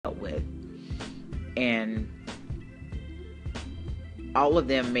And all of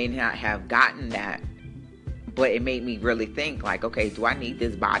them may not have gotten that, but it made me really think, like, okay, do I need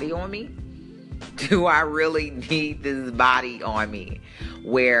this body on me? Do I really need this body on me?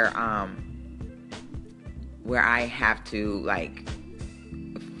 Where I have to, like,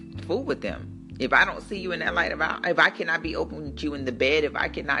 fool with them. If I don't see you in that light, if I cannot be open with you in the bed, if I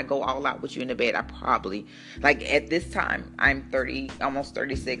cannot go all out with you in the bed, I probably, like, at this time, I'm 30, almost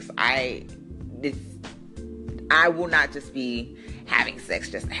 36. I will not just be having sex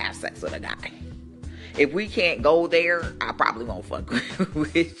just to have sex with a guy. If we can't go there, I probably won't fuck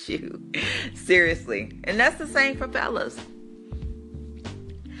with you. Seriously. And that's the same for fellas.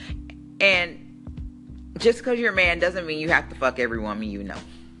 And just because you're a man doesn't mean you have to fuck every woman you know.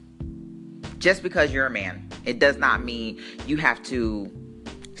 Just because you're a man, it does not mean you have to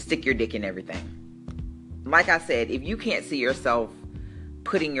stick your dick in everything. Like I said, if you can't see yourself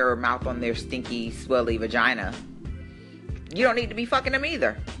putting your mouth on their stinky, swelly vagina, you don't need to be fucking them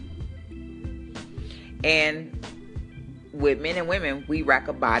either. And with men and women, we rack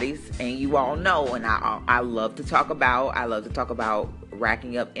up bodies, and you all know, and I love to talk about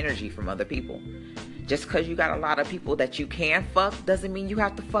racking up energy from other people. Just because you got a lot of people that you can fuck doesn't mean you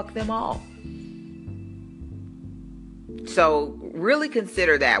have to fuck them all. So really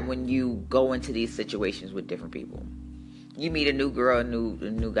consider that when you go into these situations with different people. You meet a new girl, a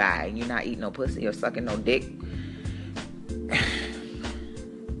new guy, and you're not eating no pussy or sucking no dick.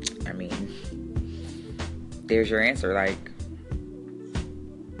 I mean, there's your answer. Like,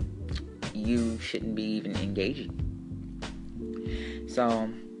 you shouldn't be even engaging. So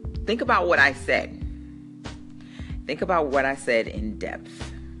think about what I said. Think about what I said in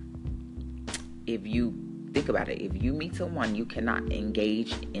depth. If you think about it, if you meet someone you cannot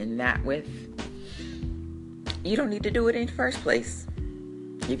engage in that with, you don't need to do it in the first place.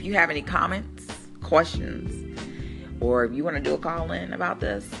 If you have any comments, questions, or if you want to do a call in about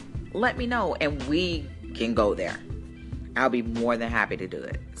this, let me know and we can go there. I'll be more than happy to do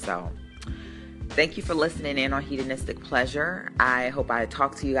it. So thank you for listening in on Hedonistic Pleasure. I hope I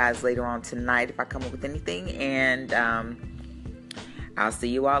talk to you guys later on tonight if I come up with anything. And I'll see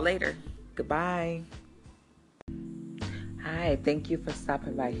you all later. Goodbye. Hi, thank you for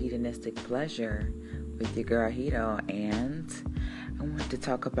stopping by Hedonistic Pleasure with your girl Hedo. And I want to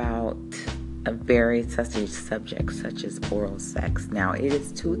talk about a very touchy subject such as oral sex. Now, it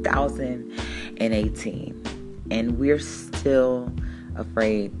is 2018 and we're still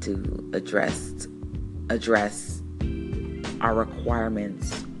afraid to address our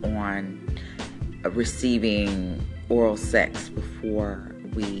requirements on receiving oral sex before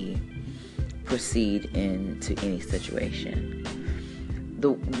we proceed into any situation.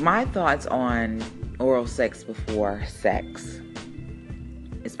 My thoughts on oral sex before sex,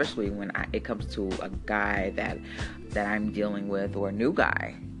 especially when it comes to a guy that I'm dealing with, or a new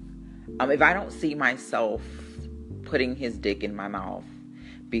guy, if I don't see myself putting his dick in my mouth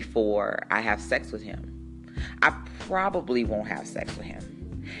before I have sex with him, I probably won't have sex with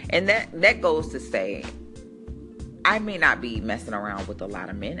him. And that goes to say, I may not be messing around with a lot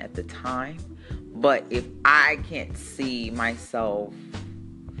of men at the time, but if I can't see myself,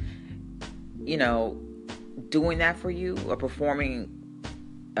 doing that for you or performing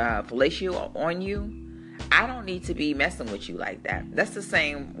fellatio on you, I don't need to be messing with you like that. That's the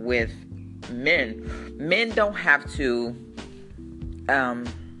same with men. Men don't have to,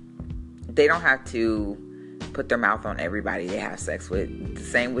 they don't have to put their mouth on everybody they have sex with. The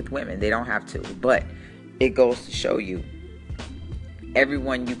same with women. They don't have to. But it goes to show you,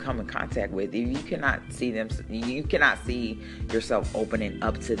 everyone you come in contact with, if you cannot see them, you cannot see yourself opening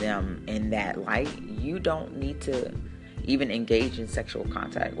up to them in that light, you don't need to even engage in sexual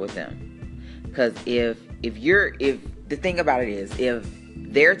contact with them. Because if the thing about it is, if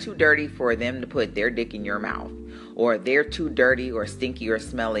they're too dirty for them to put their dick in your mouth, or they're too dirty or stinky or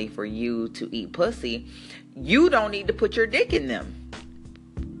smelly for you to eat pussy, you don't need to put your dick in them.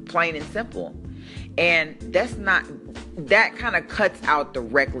 Plain and simple. And that kind of cuts out the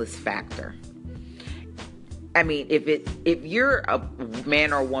reckless factor. I mean, if you're a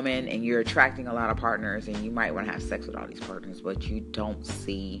man or woman and you're attracting a lot of partners, and you might want to have sex with all these partners, but you don't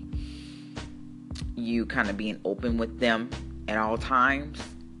see you kind of being open with them at all times,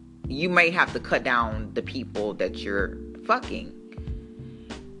 you may have to cut down the people that you're fucking.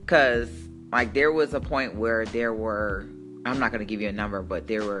 Because, like, there was a point where I'm not going to give you a number, but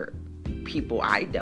there were people I dealt